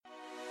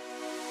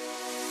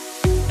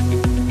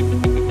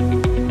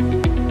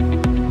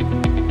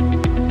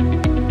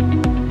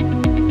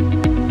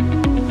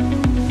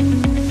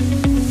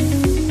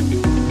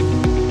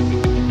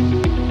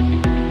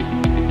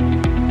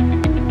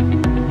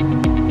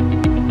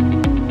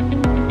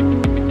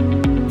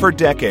For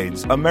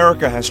decades,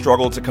 America has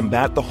struggled to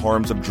combat the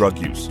harms of drug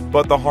use,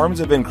 but the harms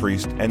have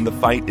increased and the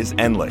fight is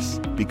endless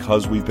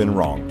because we've been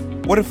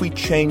wrong. What if we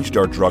changed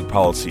our drug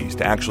policies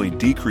to actually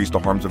decrease the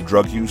harms of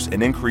drug use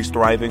and increase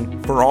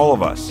thriving for all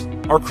of us?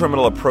 Our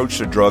criminal approach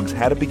to drugs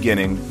had a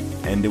beginning,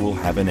 and it will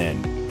have an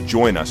end.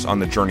 Join us on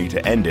the journey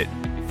to end it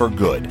for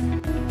good.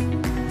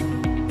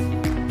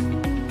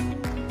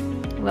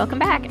 Welcome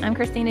back. I'm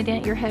Christina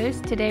Dent, your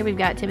host. Today we've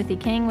got Timothy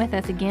King with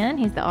us again.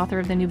 He's the author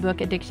of the new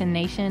book, Addiction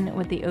Nation,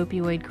 What the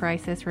Opioid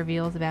Crisis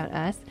Reveals About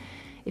Us.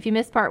 If you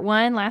missed part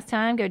 1 last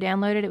time, go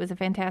download it. It was a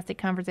fantastic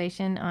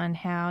conversation on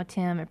how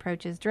Tim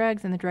approaches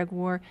drugs and the drug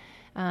war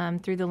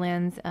through the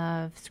lens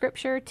of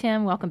Scripture.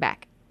 Tim, welcome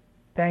back.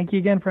 Thank you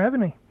again for having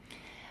me.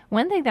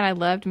 One thing that I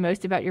loved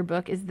most about your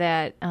book is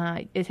that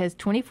it has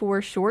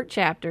 24 short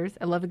chapters.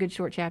 I love a good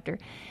short chapter.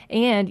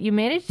 And you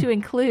managed to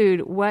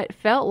include what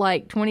felt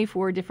like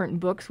 24 different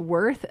books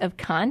worth of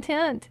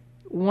content,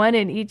 one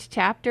in each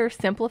chapter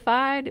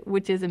simplified,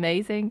 which is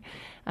amazing.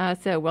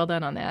 So well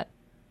done on that.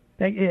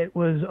 It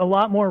was a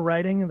lot more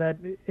writing that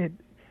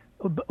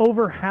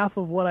over half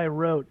of what I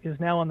wrote is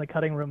now on the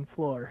cutting room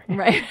floor.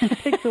 Right. It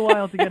takes a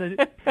while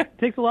to it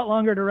takes a lot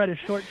longer to write a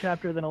short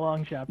chapter than a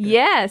long chapter.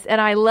 Yes, and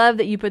I love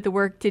that you put the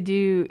work to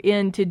do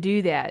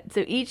that.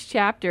 So each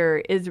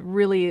chapter is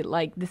really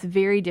like this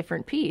very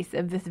different piece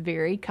of this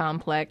very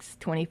complex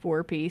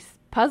 24-piece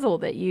puzzle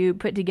that you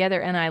put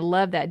together, and I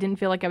love that. Didn't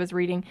feel like I was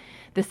reading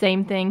the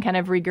same thing, kind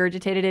of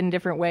regurgitated in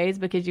different ways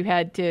because you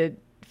had to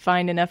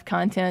find enough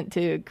content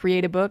to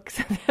create a book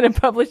so that a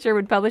publisher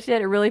would publish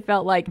it. It really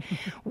felt like,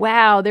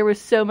 wow, there was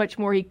so much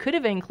more he could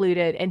have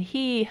included, and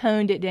he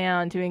honed it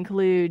down to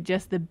include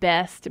just the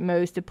best,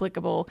 most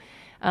applicable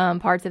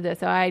parts of this.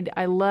 So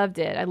I loved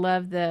it. I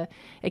love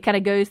it kind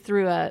of goes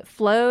through a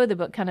flow. The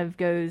book kind of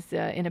goes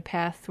in a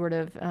path sort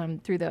of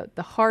through the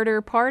harder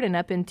part and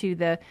up into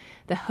the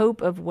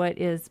hope of what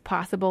is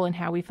possible and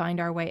how we find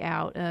our way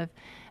out of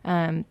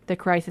the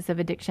crisis of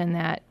addiction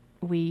that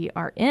we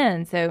are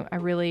in. So I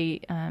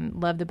really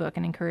love the book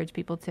and encourage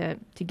people to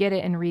get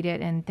it and read it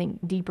and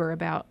think deeper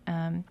about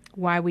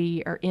why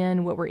we are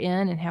in what we're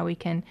in and how we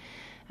can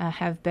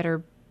have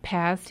better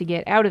paths to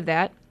get out of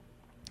that.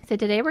 So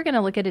today we're going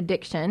to look at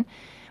addiction,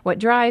 what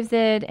drives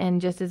it,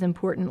 and just as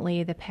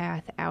importantly, the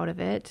path out of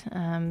it,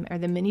 or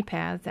the many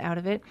paths out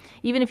of it.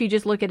 Even if you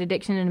just look at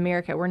addiction in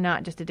America, we're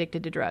not just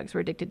addicted to drugs.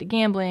 We're addicted to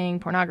gambling,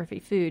 pornography,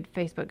 food,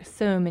 Facebook,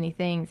 so many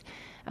things.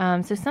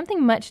 So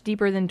something much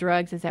deeper than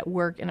drugs is at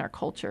work in our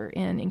culture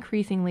in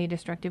increasingly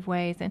destructive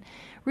ways. And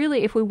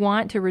really, if we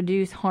want to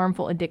reduce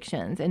harmful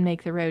addictions and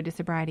make the road to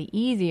sobriety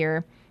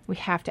easier, we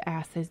have to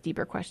ask those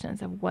deeper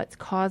questions of what's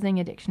causing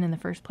addiction in the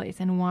first place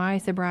and why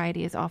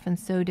sobriety is often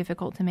so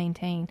difficult to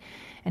maintain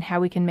and how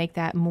we can make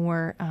that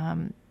more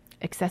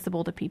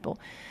accessible to people.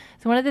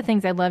 So one of the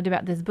things I loved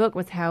about this book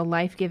was how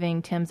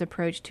life-giving Tim's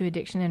approach to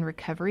addiction and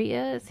recovery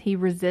is. He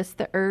resists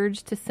the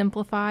urge to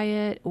simplify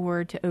it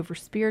or to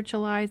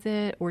over-spiritualize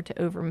it or to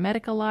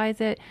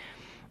over-medicalize it.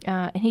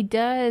 And he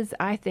does,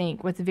 I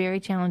think, what's very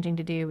challenging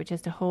to do, which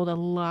is to hold a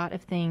lot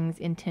of things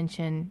in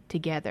tension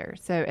together.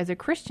 So as a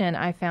Christian,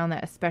 I found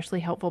that especially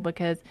helpful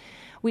because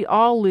we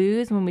all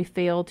lose when we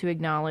fail to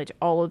acknowledge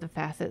all of the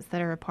facets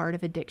that are a part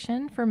of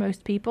addiction for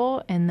most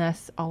people, and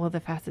thus all of the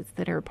facets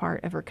that are a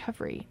part of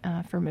recovery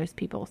for most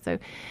people. So,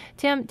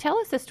 Tim, tell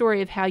us the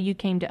story of how you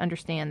came to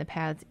understand the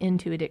paths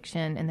into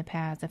addiction and the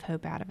paths of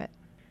hope out of it.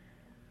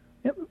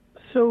 Yep.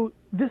 So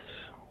this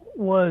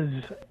was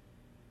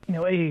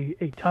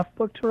a tough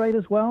book to write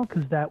as well,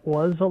 because that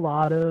was a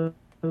lot of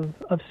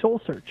soul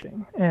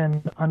searching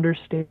and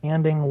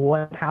understanding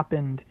what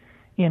happened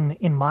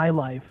in my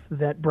life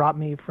that brought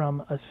me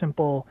from a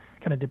simple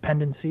kind of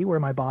dependency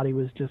where my body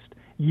was just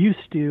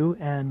used to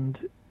and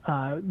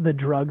the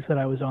drugs that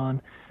I was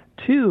on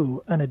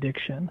to an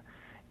addiction.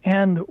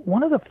 And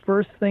one of the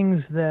first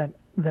things that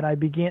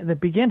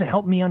began to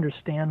help me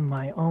understand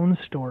my own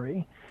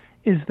story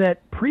is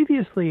that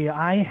previously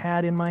I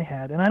had in my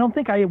head, and I don't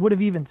think I would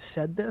have even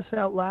said this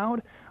out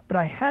loud, but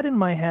I had in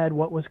my head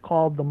what was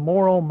called the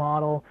moral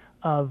model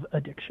of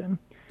addiction.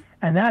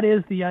 And that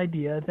is the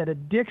idea that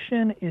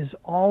addiction is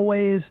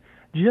always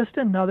just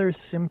another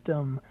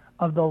symptom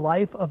of the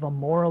life of a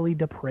morally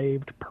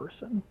depraved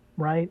person,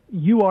 right?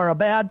 You are a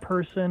bad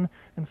person,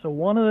 and so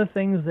one of the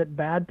things that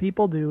bad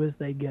people do is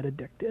they get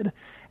addicted.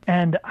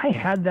 And I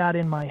had that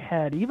in my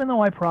head, even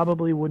though I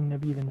probably wouldn't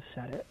have even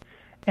said it.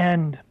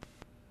 And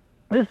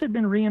this had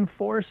been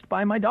reinforced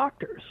by my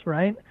doctors,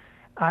 right?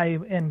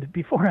 And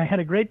before I had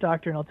a great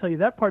doctor, and I'll tell you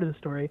that part of the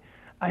story,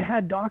 I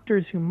had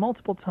doctors who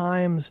multiple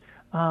times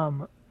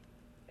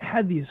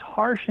had these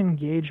harsh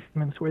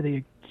engagements where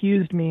they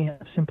accused me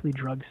of simply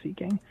drug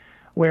seeking,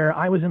 where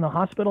I was in the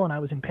hospital and I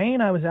was in pain,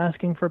 I was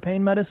asking for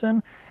pain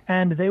medicine,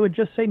 and they would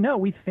just say, no,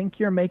 we think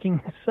you're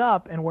making this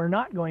up and we're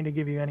not going to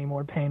give you any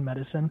more pain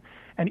medicine.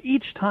 And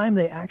each time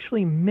they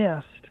actually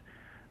missed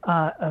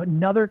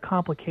another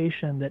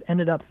complication that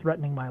ended up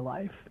threatening my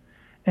life.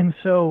 And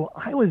so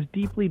I was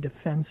deeply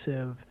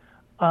defensive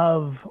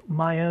of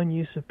my own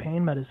use of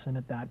pain medicine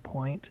at that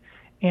point.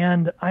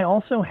 And I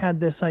also had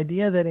this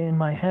idea that in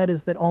my head is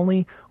that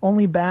only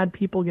bad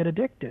people get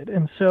addicted.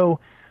 And so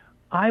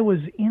I was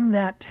in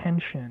that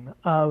tension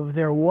of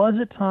there was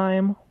a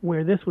time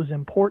where this was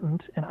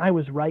important and I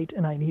was right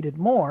and I needed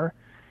more.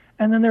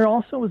 And then there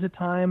also was a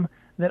time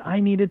that I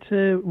needed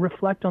to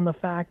reflect on the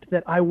fact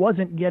that I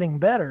wasn't getting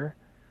better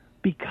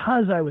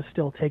because I was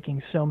still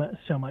taking so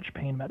much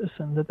pain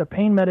medicine, that the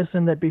pain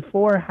medicine that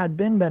before had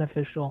been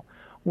beneficial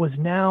was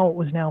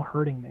now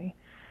hurting me.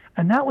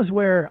 And that was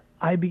where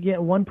I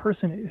began. One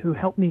person who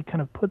helped me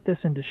kind of put this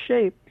into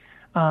shape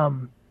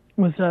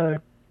was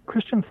a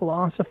Christian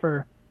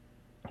philosopher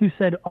who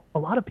said a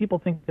lot of people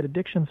think that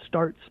addiction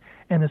starts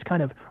in this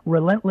kind of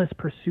relentless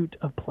pursuit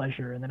of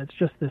pleasure, and that it's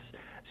just this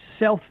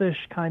selfish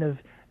kind of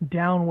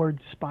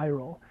downward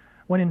spiral,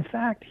 when in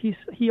fact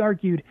he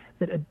argued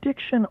that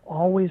addiction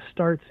always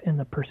starts in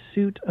the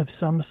pursuit of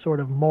some sort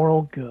of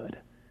moral good.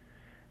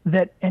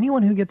 That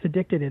anyone who gets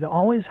addicted, it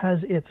always has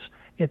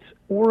its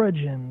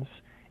origins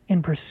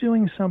in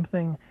pursuing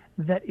something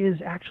that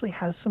actually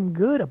has some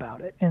good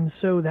about it. And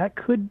so that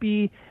could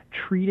be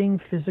treating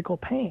physical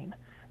pain.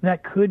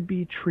 That could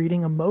be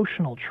treating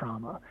emotional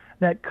trauma.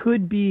 That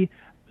could be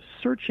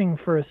searching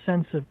for a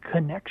sense of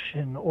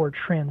connection or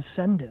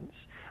transcendence.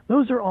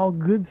 Those are all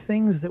good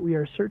things that we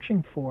are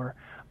searching for.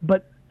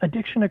 But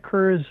addiction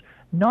occurs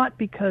not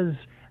because,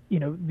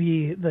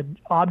 the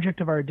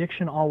object of our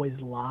addiction always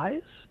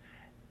lies.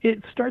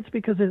 It starts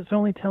because it's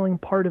only telling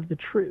part of the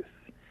truth.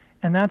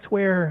 And that's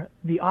where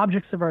the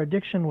objects of our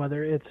addiction,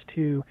 whether it's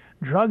to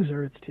drugs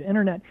or it's to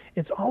internet,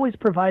 it's always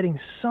providing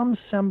some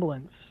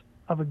semblance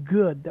of a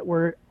good that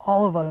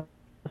all of us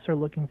are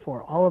looking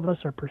for, all of us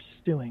are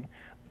pursuing.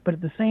 But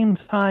at the same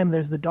time,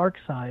 there's the dark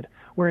side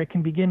where it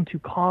can begin to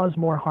cause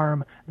more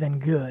harm than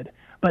good.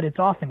 But it's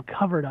often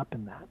covered up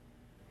in that.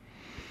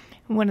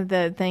 One of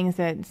the things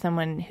that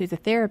someone who's a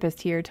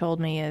therapist here told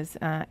me is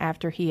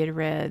after he had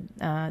read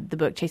the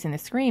book Chasing the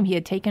Scream, he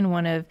had taken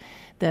one of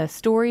the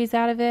stories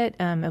out of it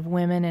of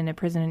women in a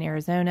prison in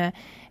Arizona.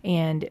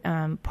 And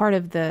part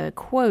of the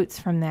quotes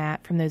from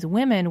those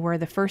women were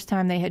the first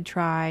time they had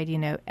tried,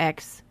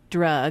 X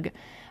drug,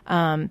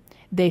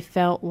 they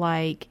felt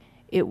like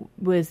it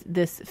was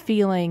this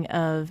feeling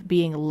of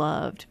being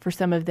loved. For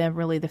some of them,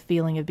 really the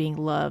feeling of being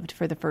loved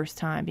for the first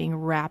time, being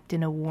wrapped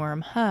in a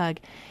warm hug.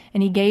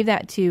 And he gave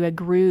that to a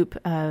group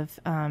of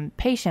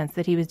patients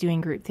that he was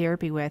doing group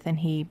therapy with, and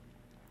he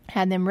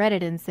had them read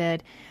it and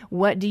said,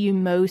 what do you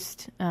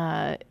most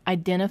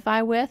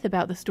identify with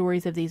about the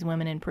stories of these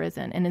women in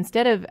prison? And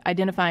instead of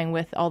identifying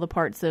with all the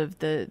parts of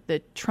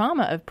the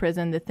trauma of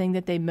prison, the thing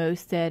that they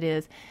most said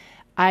is,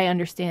 I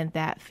understand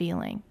that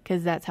feeling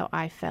because that's how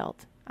I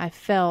felt. I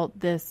felt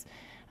this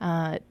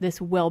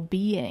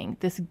well-being,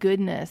 this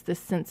goodness, this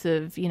sense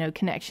of,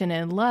 connection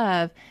and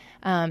love.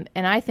 And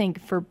I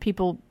think for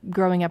people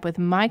growing up with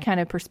my kind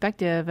of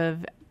perspective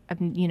of,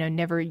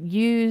 never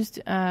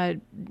used,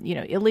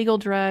 illegal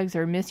drugs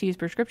or misused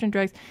prescription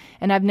drugs,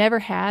 and I've never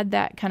had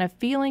that kind of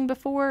feeling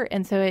before.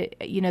 And so,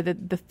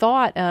 the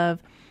thought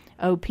of,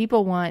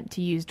 people want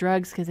to use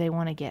drugs because they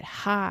want to get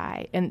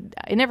high, and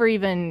it never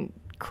even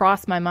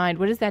crossed my mind.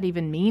 What does that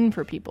even mean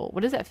for people?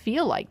 What does that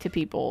feel like to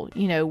people?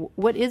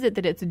 What is it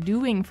that it's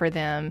doing for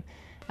them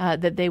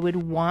that they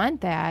would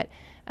want that?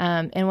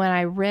 And when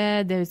I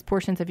read those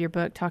portions of your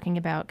book talking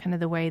about kind of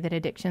the way that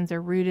addictions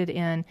are rooted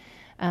in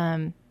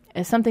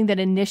something that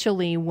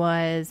initially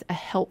was a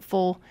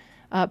helpful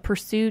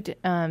pursuit,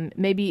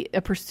 maybe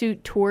a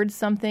pursuit towards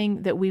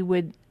something that we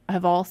would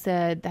have all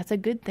said, that's a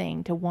good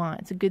thing to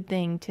want. It's a good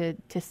thing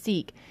to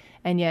seek.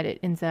 And yet it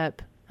ends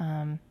up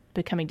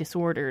becoming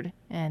disordered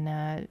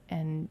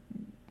and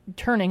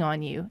turning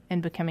on you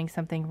and becoming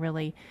something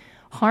really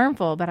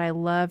harmful. But I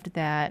loved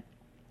that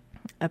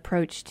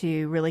approach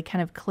to really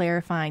kind of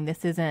clarifying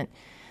this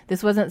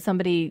wasn't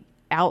somebody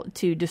out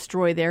to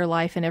destroy their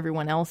life and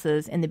everyone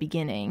else's in the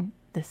beginning.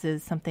 This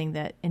is something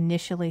that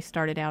initially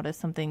started out as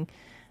something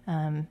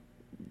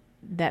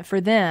that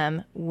for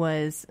them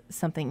was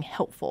something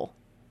helpful.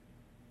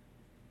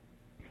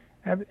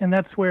 And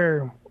that's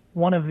where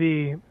one of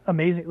the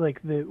amazing,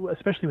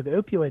 especially with the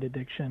opioid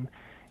addiction,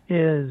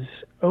 is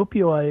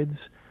opioids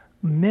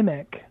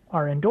mimic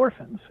our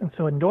endorphins. And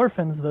so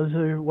endorphins, those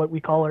are what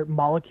we call our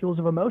molecules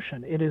of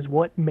emotion. It is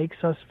what makes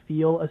us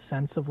feel a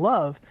sense of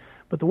love.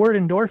 But the word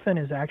endorphin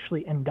is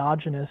actually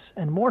endogenous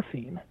and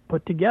morphine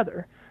put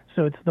together.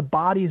 So it's the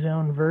body's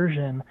own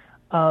version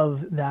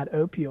of that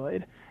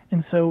opioid.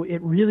 And so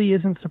it really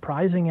isn't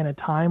surprising in a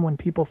time when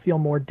people feel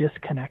more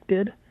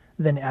disconnected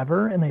than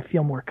ever, and they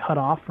feel more cut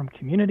off from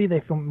community, they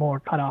feel more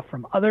cut off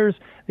from others,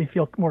 they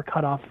feel more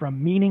cut off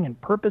from meaning and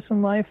purpose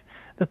in life,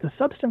 that the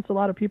substance a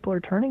lot of people are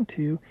turning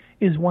to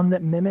is one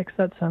that mimics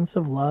that sense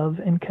of love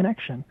and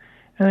connection.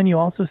 And then you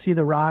also see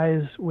the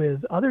rise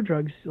with other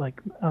drugs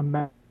like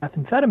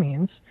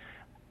methamphetamines,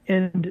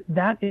 and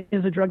that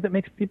is a drug that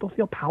makes people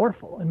feel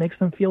powerful and makes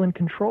them feel in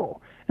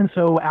control. And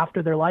so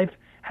after their life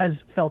has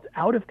felt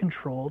out of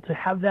control, to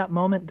have that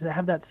moment, to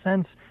have that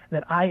sense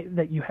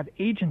that you have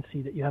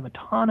agency, that you have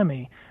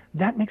autonomy,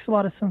 that makes a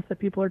lot of sense that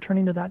people are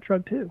turning to that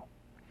drug too.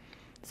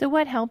 So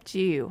what helped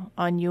you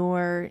on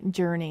your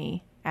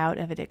journey out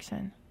of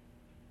addiction?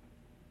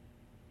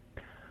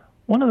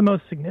 One of the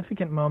most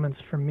significant moments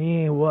for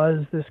me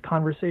was this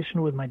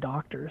conversation with my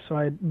doctor. So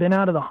I'd been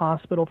out of the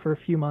hospital for a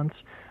few months.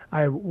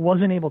 I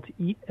wasn't able to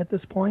eat at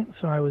this point,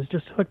 so I was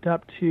just hooked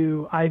up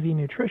to IV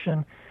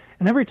nutrition.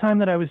 And every time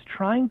that I was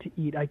trying to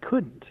eat, I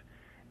couldn't.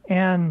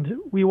 And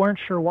we weren't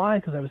sure why,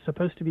 because I was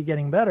supposed to be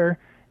getting better.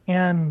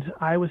 And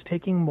I was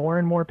taking more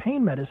and more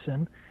pain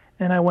medicine.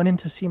 And I went in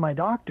to see my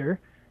doctor,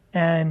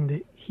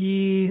 and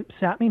he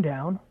sat me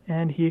down,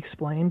 and he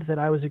explained that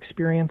I was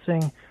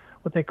experiencing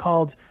what they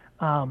called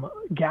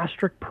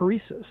gastric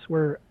paresis,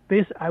 where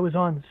basically I was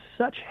on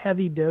such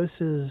heavy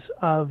doses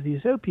of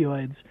these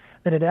opioids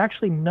that it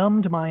actually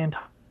numbed my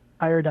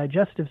entire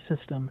digestive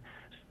system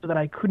so that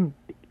I couldn't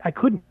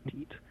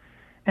eat.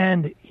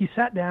 And he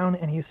sat down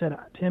and he said,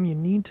 "Tim, you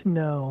need to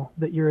know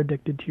that you're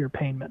addicted to your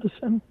pain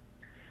medicine."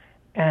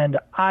 And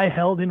I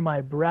held in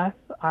my breath.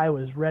 I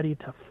was ready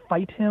to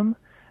fight him,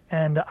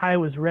 and I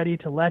was ready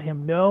to let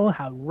him know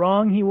how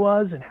wrong he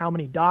was and how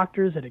many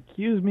doctors had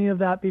accused me of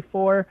that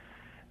before.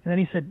 And then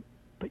he said,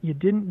 "But you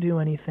didn't do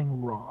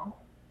anything wrong."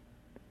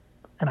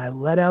 And I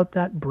let out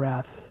that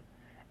breath,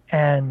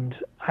 and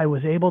I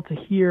was able to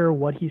hear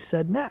what he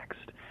said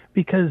next,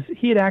 because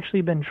he had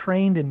actually been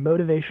trained in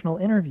motivational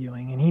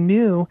interviewing, and he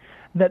knew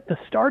that the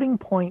starting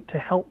point to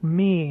help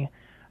me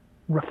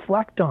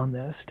reflect on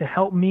this, to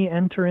help me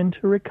enter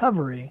into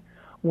recovery,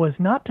 was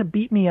not to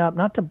beat me up,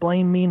 not to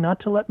blame me,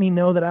 not to let me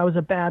know that I was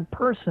a bad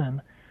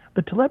person,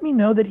 but to let me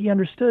know that he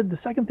understood. The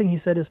second thing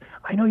he said is,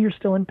 "I know you're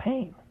still in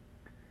pain."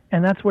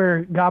 And that's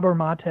where Gabor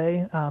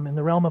Mate, in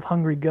the realm of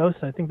Hungry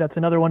Ghosts, I think that's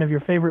another one of your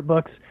favorite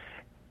books.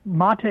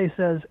 Mate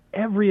says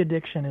every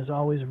addiction is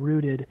always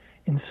rooted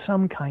in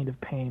some kind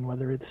of pain,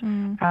 whether it's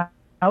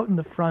out in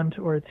the front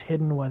or it's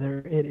hidden, whether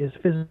it is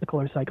physical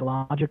or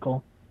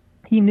psychological.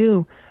 He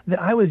knew that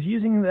I was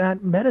using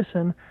that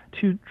medicine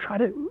to try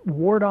to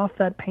ward off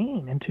that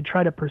pain and to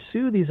try to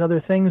pursue these other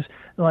things,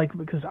 like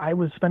because I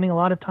was spending a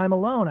lot of time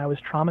alone. I was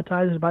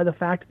traumatized by the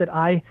fact that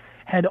I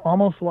had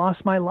almost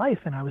lost my life,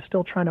 and I was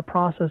still trying to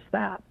process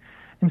that.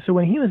 And so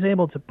when he was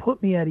able to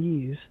put me at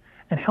ease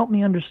and help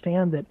me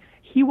understand that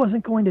he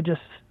wasn't going to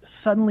just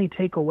suddenly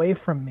take away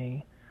from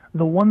me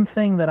the one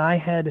thing that I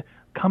had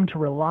come to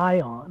rely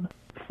on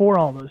for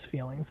all those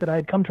feelings, that I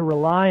had come to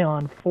rely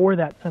on for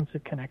that sense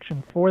of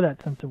connection, for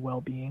that sense of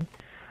well-being,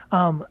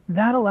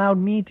 that allowed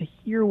me to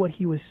hear what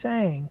he was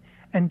saying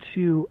and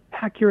to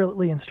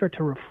accurately and start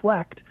to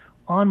reflect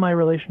on my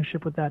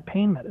relationship with that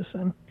pain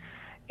medicine.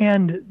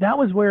 And that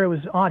was where it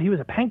was odd. He was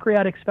a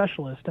pancreatic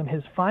specialist, and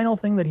his final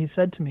thing that he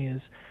said to me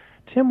is,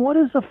 "Tim, what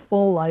does a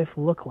full life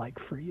look like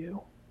for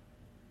you?"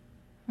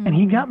 And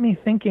he got me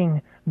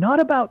thinking not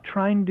about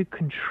trying to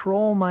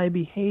control my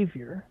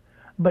behavior,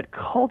 but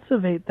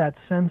cultivate that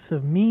sense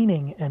of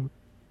meaning and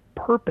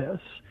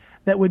purpose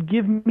that would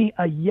give me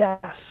a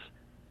yes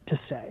to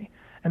say.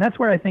 And that's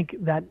where I think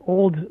that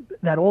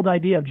old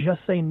idea of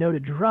just say no to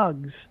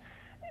drugs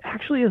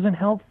actually isn't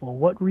helpful.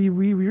 What we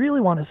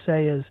really want to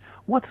say is,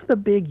 what's the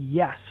big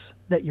yes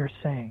that you're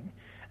saying?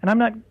 And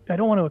I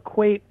don't want to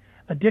equate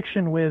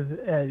addiction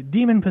with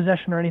demon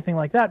possession or anything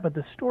like that, but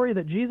the story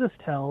that Jesus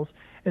tells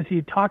is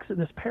he talks at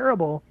this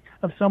parable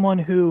of someone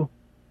who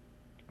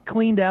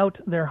cleaned out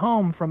their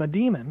home from a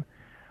demon,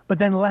 but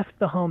then left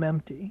the home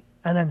empty.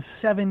 And then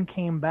 7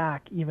 came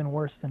back even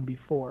worse than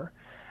before.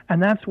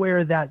 And that's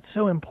where that's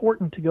so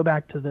important to go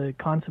back to the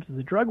concept of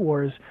the drug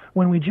wars.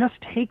 When we just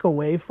take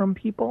away from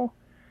people,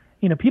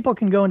 people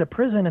can go into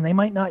prison and they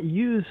might not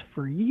use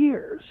for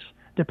years,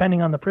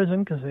 depending on the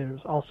prison, because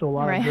there's also a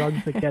lot of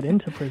drugs that get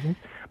into prisons.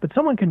 But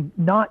someone can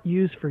not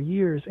use for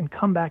years and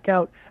come back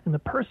out, and the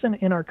person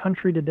in our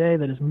country today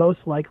that is most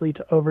likely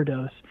to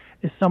overdose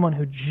is someone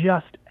who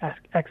just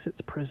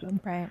exits prison.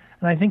 Right.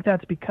 And I think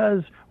that's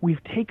because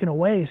we've taken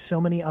away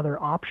so many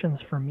other options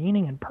for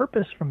meaning and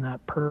purpose from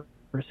that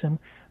person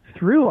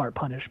through our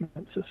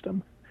punishment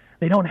system.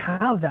 They don't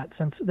have that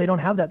sense. They don't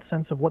have that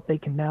sense of what they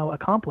can now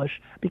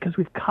accomplish because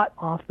we've cut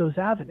off those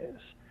avenues.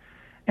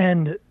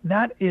 And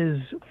that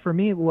is, for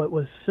me, what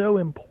was so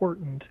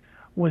important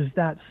was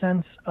that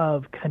sense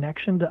of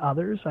connection to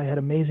others. I had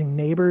amazing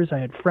neighbors. I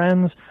had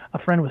friends. A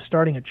friend was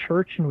starting a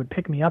church and would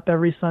pick me up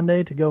every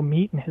Sunday to go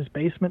meet in his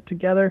basement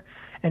together.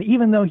 And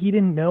even though he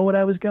didn't know what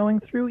I was going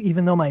through,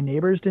 even though my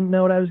neighbors didn't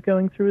know what I was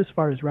going through as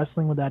far as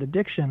wrestling with that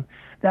addiction,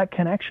 that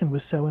connection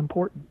was so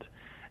important.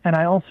 And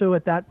I also,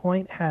 at that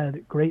point,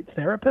 had great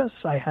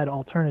therapists. I had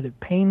alternative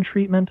pain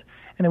treatment.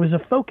 And it was a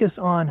focus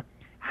on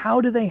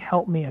how do they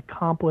help me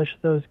accomplish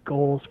those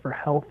goals for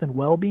health and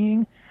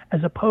well-being,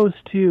 as opposed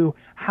to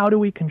how do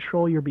we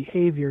control your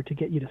behavior to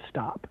get you to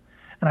stop.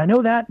 And I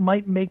know that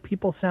might make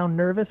people sound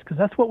nervous, because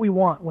that's what we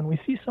want. When we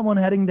see someone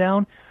heading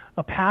down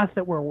a path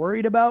that we're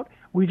worried about,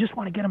 we just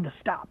want to get them to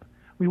stop.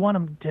 We want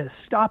them to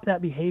stop that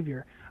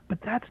behavior. But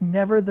that's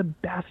never the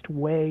best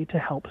way to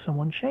help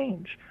someone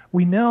change.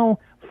 We know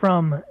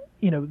from,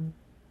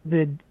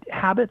 the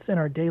habits in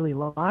our daily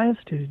lives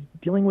to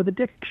dealing with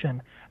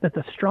addiction, that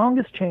the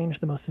strongest change,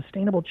 the most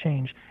sustainable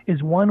change,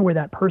 is one where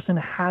that person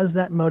has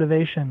that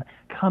motivation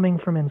coming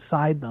from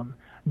inside them,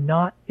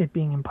 not it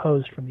being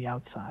imposed from the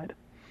outside.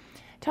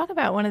 Talk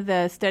about one of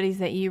the studies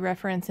that you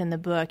reference in the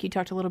book. You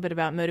talked a little bit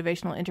about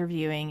motivational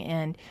interviewing,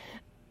 and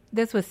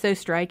this was so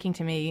striking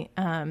to me,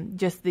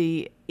 just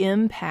the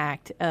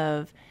impact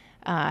of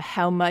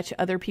how much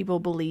other people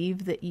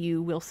believe that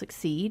you will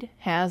succeed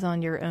has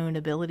on your own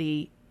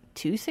ability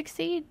to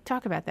succeed.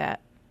 Talk about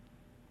that.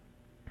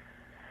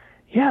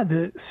 Yeah,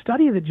 the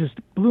study that just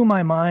blew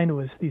my mind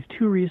was these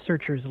two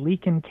researchers,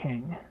 Leake and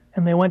King,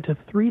 and they went to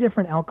 3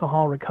 different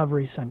alcohol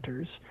recovery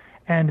centers,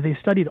 and they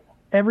studied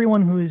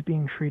everyone who is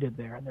being treated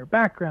there, and their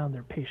background,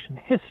 their patient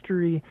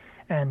history,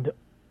 and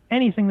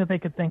anything that they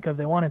could think of.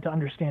 They wanted to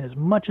understand as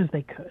much as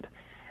they could.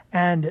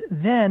 And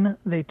then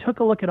they took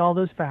a look at all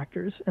those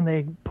factors, and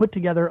they put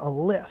together a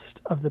list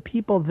of the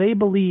people they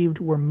believed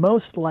were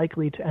most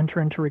likely to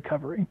enter into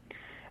recovery.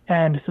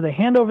 And so they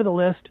hand over the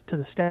list to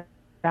the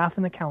staff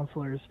and the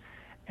counselors,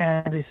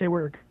 and they say,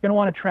 we're going to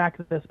want to track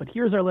this, but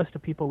here's our list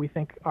of people we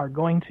think are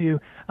going to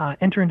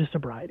enter into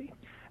sobriety.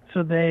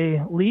 So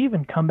they leave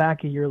and come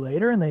back a year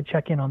later, and they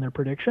check in on their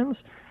predictions.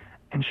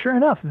 And sure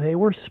enough, they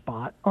were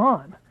spot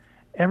on.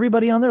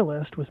 Everybody on their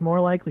list was more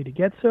likely to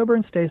get sober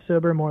and stay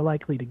sober, more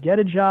likely to get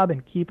a job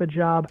and keep a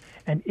job.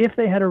 And if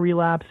they had a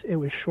relapse, it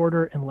was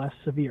shorter and less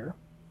severe.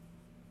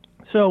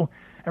 So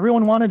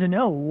everyone wanted to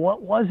know,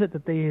 what was it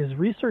that these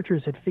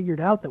researchers had figured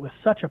out that was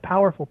such a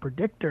powerful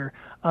predictor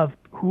of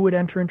who would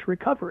enter into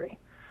recovery?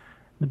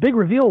 The big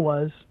reveal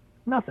was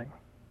nothing.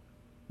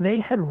 They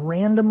had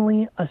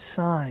randomly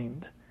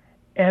assigned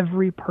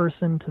every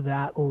person to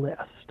that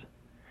list.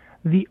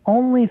 The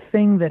only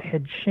thing that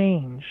had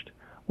changed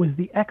was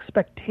the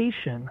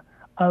expectation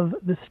of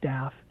the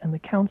staff and the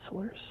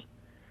counselors.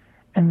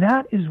 And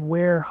that is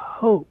where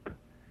hope,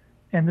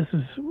 and this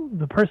is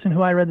the person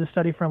who I read the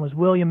study from was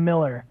William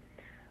Miller.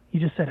 He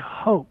just said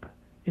hope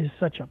is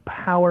such a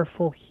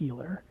powerful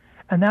healer.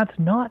 And that's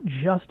not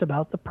just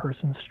about the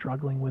person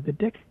struggling with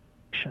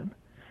addiction.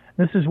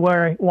 This is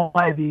why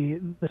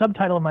the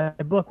subtitle of my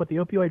book, What the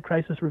Opioid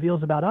Crisis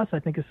Reveals About Us, I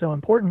think is so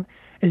important,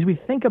 is we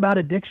think about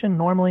addiction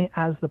normally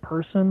as the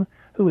person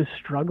who is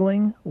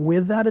struggling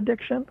with that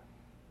addiction.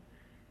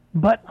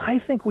 But I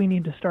think we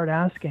need to start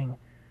asking,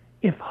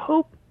 if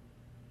hope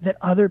that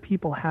other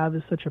people have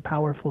is such a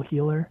powerful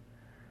healer,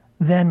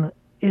 then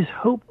is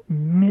hope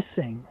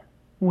missing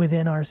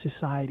within our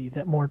society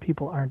that more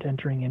people aren't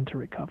entering into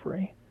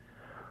recovery?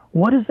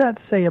 What does that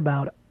say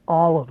about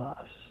all of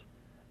us?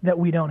 That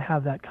we don't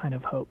have that kind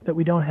of hope, that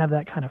we don't have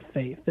that kind of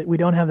faith, that we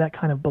don't have that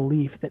kind of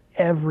belief that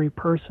every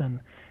person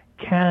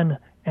can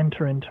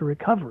enter into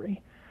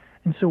recovery.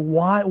 And so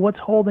what's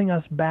holding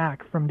us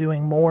back from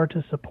doing more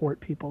to support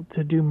people,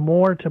 to do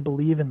more to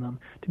believe in them,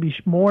 to be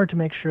more to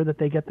make sure that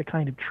they get the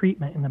kind of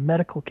treatment and the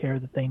medical care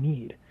that they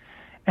need?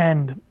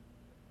 And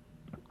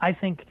I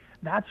think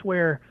that's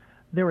where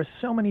there were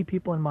so many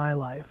people in my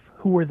life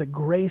who were the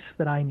grace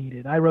that I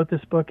needed. I wrote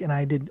this book, and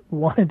I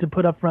wanted to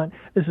put up front,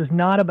 this is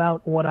not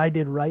about what I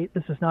did right.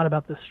 This is not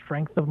about the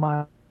strength of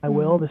my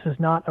will. This is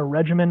not a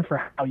regimen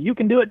for how you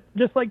can do it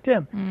just like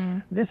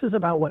Tim. This is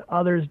about what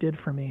others did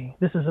for me.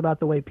 This is about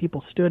the way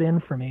people stood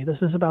in for me. This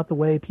is about the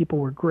way people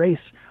were grace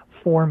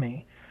for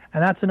me.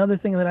 And that's another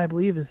thing that I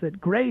believe, is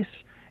that grace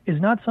is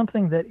not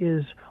something that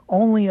is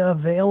only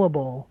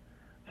available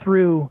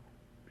through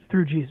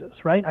Jesus,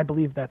 right? I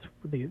believe that's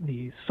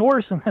the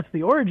source and that's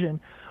the origin.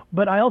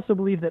 But I also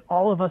believe that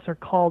all of us are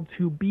called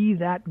to be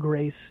that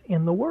grace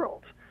in the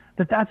world,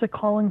 that that's a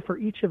calling for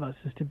each of us,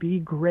 is to be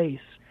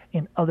grace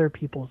in other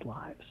people's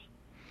lives.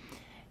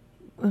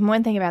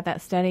 One thing about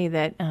that study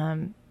that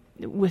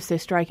was so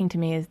striking to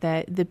me is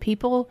that the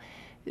people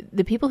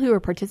who were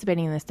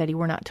participating in the study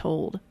were not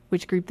told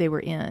which group they were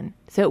in.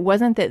 So it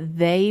wasn't that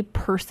they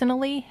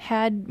personally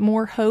had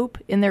more hope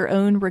in their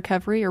own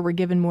recovery or were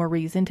given more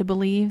reason to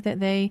believe that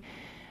they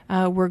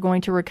were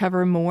going to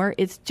recover more.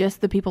 It's just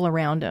the people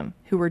around them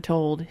who were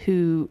told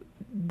who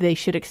they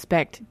should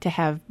expect to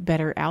have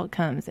better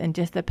outcomes, and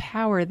just the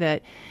power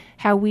that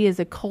how we as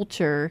a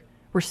culture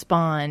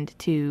respond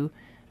to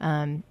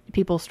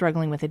people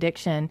struggling with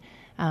addiction.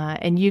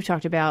 And you've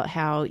talked about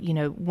how,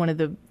 one of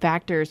the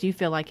factors you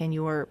feel like in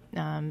your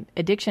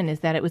addiction is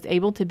that it was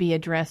able to be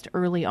addressed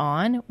early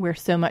on, where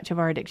so much of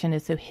our addiction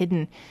is so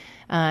hidden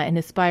and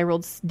has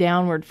spiraled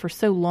downward for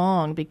so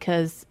long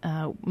because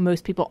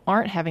most people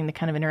aren't having the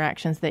kind of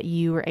interactions that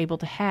you were able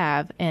to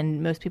have,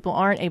 and most people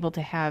aren't able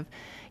to have,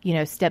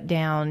 step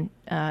down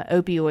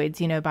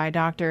opioids, by a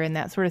doctor and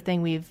that sort of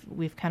thing.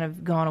 We've kind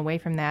of gone away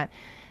from that.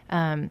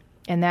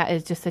 And that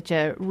is just such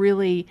a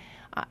really...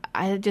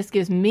 it just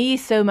gives me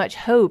so much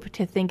hope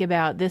to think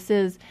about. This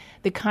is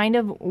the kind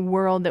of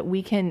world that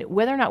we can,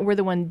 whether or not we're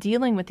the one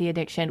dealing with the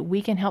addiction,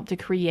 we can help to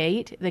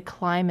create the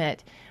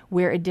climate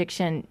where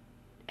addiction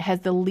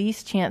has the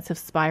least chance of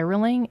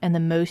spiraling and the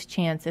most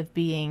chance of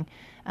being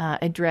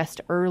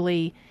addressed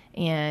early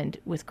and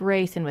with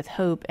grace and with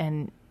hope,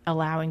 and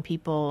allowing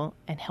people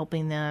and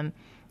helping them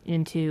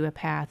into a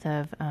path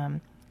of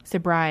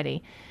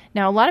sobriety.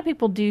 Now, a lot of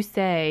people do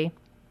say,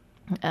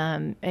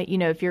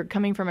 if you're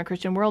coming from a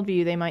Christian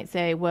worldview, they might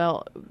say,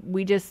 well,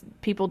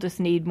 people just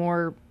need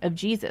more of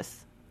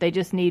Jesus. They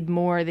just need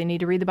more. They need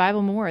to read the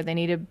Bible more. They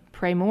need to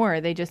pray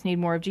more. They just need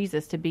more of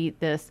Jesus to beat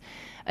this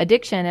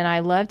addiction. And I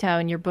loved how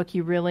in your book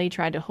you really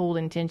tried to hold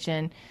in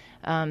tension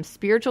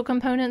spiritual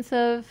components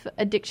of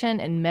addiction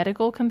and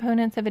medical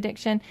components of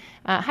addiction.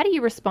 How do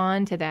you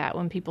respond to that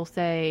when people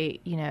say,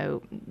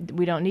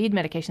 we don't need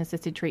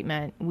medication-assisted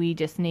treatment, we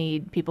just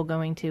need people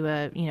going to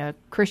a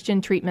Christian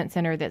treatment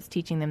center that's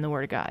teaching them the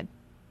Word of God?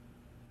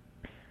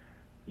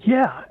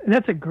 Yeah,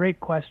 that's a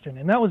great question.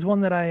 And that was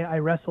one that I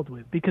wrestled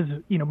with because,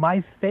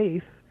 my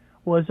faith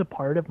was a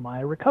part of my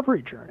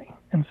recovery journey.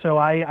 And so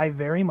I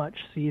very much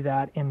see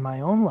that in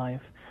my own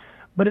life.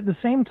 But at the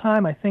same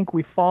time, I think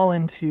we fall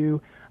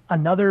into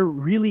another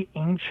really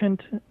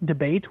ancient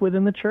debate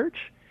within the church,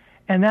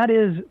 and that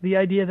is the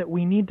idea that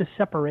we need to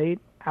separate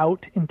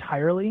out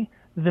entirely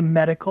the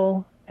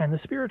medical and the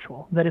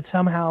spiritual, that it's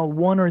somehow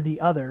one or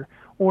the other,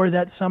 or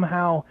that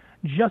somehow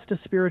just a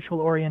spiritual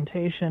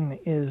orientation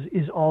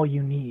is all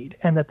you need,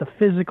 and that the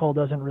physical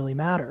doesn't really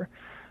matter.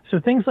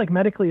 So things like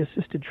medically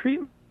assisted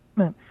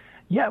treatment,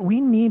 we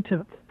need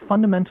to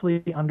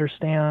fundamentally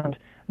understand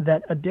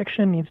that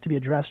addiction needs to be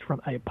addressed from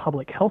a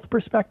public health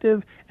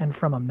perspective and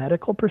from a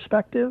medical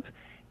perspective,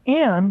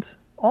 and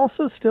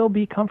also still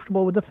be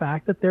comfortable with the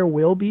fact that there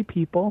will be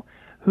people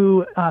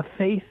who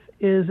faith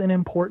is an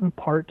important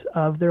part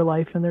of their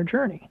life and their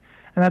journey.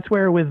 And that's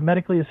where with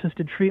medically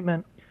assisted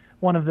treatment,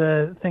 one of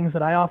the things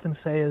that I often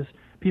say is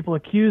people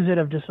accuse it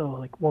of just,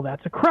 well,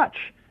 that's a crutch.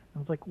 I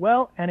was like,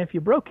 well, and if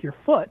you broke your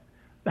foot,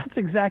 that's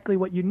exactly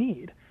what you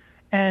need.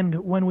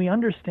 And when we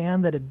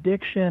understand that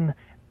addiction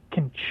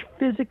can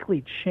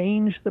physically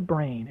change the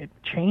brain, it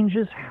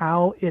changes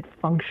how it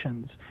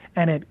functions,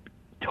 and it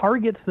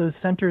targets those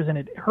centers and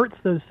it hurts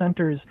those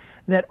centers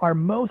that are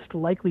most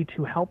likely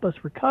to help us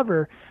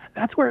recover,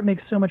 that's where it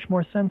makes so much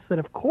more sense that,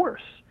 of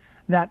course,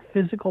 that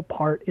physical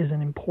part is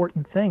an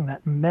important thing.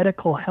 That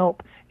medical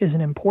help is an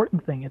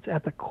important thing. It's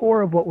at the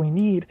core of what we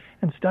need.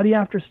 And study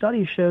after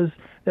study shows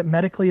that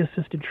medically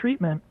assisted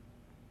treatment,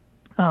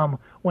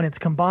 when it's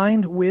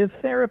combined with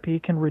therapy,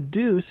 can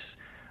reduce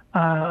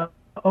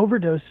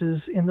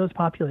overdoses in those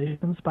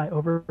populations by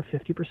over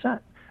 50%.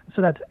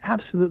 So that's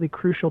absolutely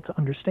crucial to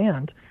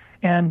understand.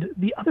 And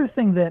the other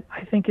thing that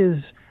I think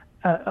is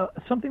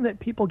something that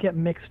people get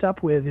mixed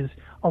up with is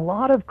a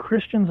lot of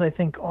Christians, I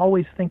think,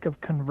 always think of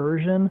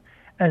conversion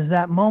as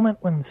that moment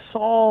when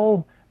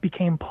Saul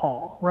became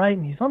Paul, right?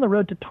 And he's on the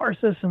road to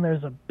Tarsus, and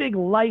there's a big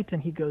light,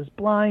 and he goes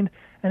blind.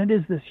 And it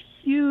is this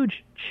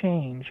huge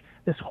change,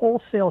 this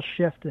wholesale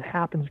shift that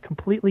happens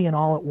completely and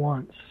all at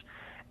once.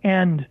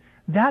 And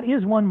that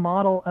is one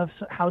model of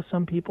how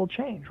some people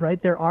change,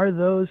 right? There are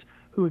those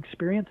who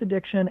experience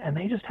addiction, and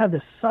they just have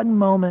this sudden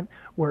moment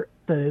where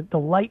the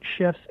light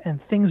shifts and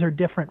things are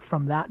different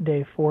from that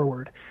day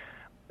forward.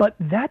 But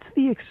that's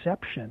the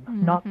exception,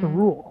 not the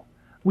rule.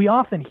 We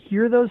often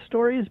hear those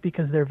stories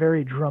because they're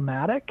very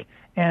dramatic,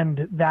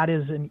 and that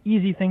is an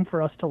easy thing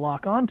for us to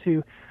lock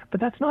onto,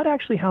 but that's not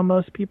actually how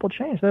most people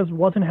change. That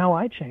wasn't how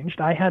I changed.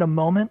 I had a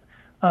moment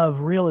of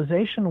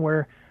realization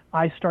where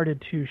I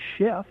started to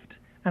shift,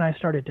 and I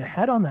started to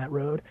head on that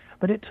road,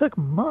 but it took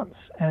months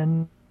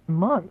and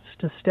months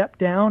to step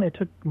down. It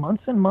took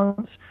months and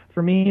months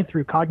for me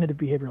through cognitive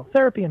behavioral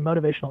therapy and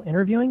motivational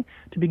interviewing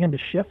to begin to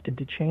shift and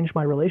to change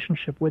my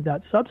relationship with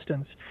that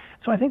substance.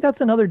 So I think that's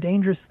another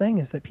dangerous thing,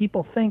 is that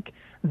people think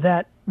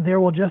that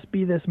there will just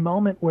be this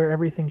moment where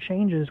everything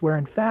changes, where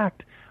in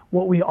fact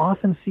what we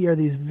often see are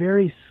these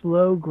very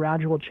slow,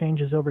 gradual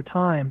changes over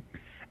time.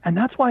 And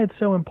that's why it's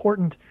so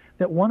important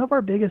that one of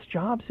our biggest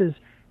jobs is,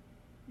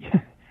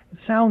 it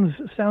sounds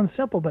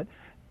simple, but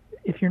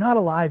if you're not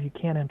alive, you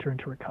can't enter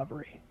into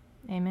recovery.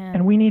 Amen.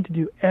 And we need to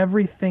do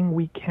everything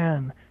we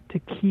can to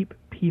keep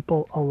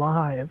people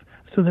alive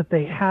so that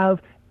they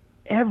have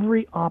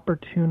every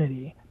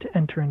opportunity to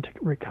enter into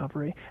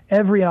recovery,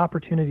 every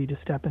opportunity to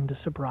step into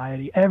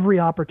sobriety, every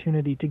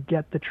opportunity to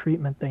get the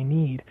treatment they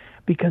need.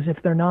 Because if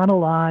they're not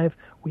alive,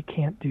 we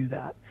can't do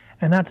that.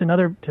 And that's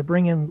another, to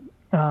bring in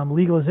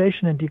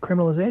legalization and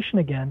decriminalization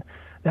again,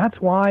 that's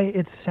why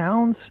it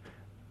sounds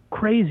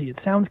crazy. It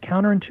sounds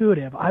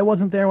counterintuitive. I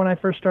wasn't there when I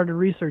first started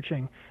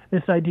researching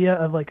this idea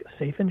of like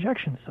safe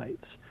injection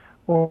sites,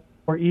 or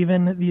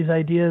even these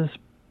ideas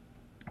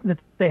that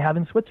they have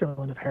in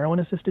Switzerland of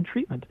heroin-assisted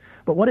treatment.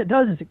 But what it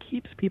does is it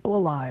keeps people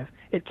alive.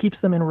 It keeps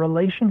them in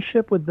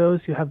relationship with those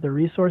who have the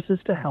resources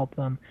to help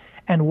them.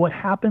 And what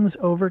happens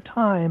over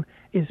time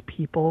is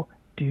people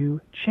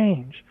do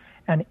change.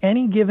 And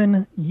any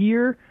given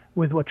year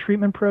with what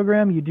treatment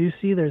program you do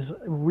see, there's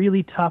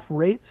really tough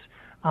rates.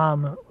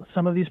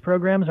 Some of these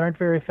programs aren't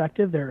very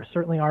effective. There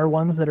certainly are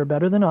ones that are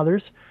better than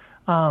others.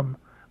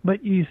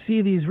 But you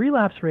see these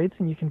relapse rates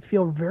and you can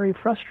feel very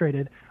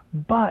frustrated.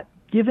 But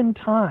given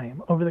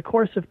time, over the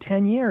course of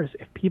 10 years,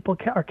 if people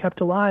are kept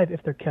alive,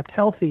 if they're kept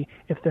healthy,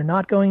 if they're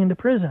not going into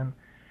prison,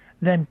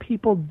 then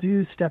people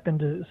do step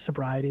into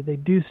sobriety. They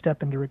do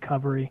step into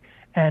recovery.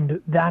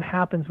 And that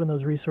happens when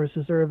those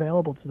resources are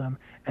available to them.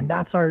 And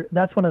that's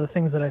one of the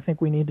things that I think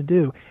we need to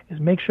do, is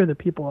make sure that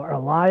people are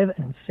alive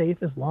and safe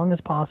as long as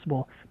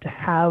possible to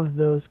have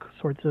those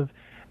sorts of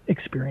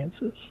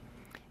experiences.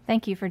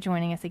 Thank you for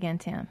joining us again,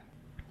 Tim.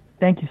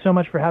 Thank you so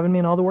much for having me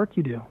and all the work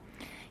you do.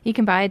 You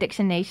can buy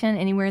Addiction Nation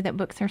anywhere that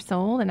books are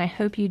sold, and I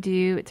hope you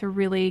do. It's a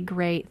really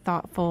great,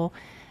 thoughtful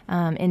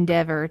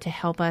endeavor to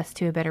help us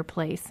to a better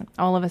place.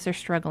 All of us are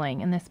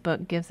struggling, and this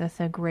book gives us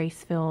a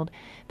grace-filled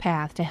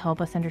path to help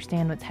us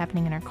understand what's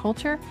happening in our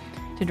culture,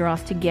 to draw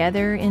us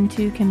together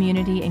into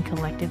community and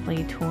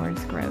collectively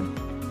towards growth.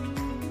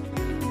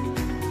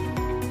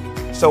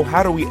 So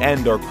how do we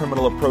end our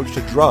criminal approach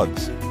to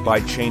drugs? By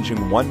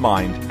changing one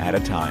mind at a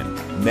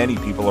time. Many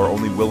people are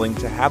only willing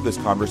to have this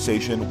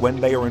conversation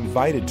when they are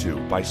invited to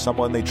by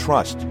someone they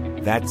trust.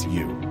 That's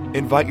you.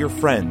 Invite your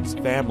friends,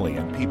 family,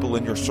 and people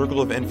in your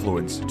circle of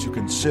influence to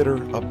consider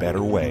a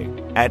better way.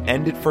 At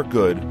End It for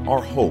Good,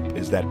 our hope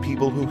is that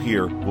people who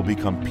hear will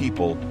become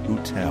people who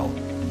tell.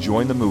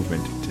 Join the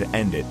movement to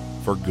end it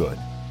for good.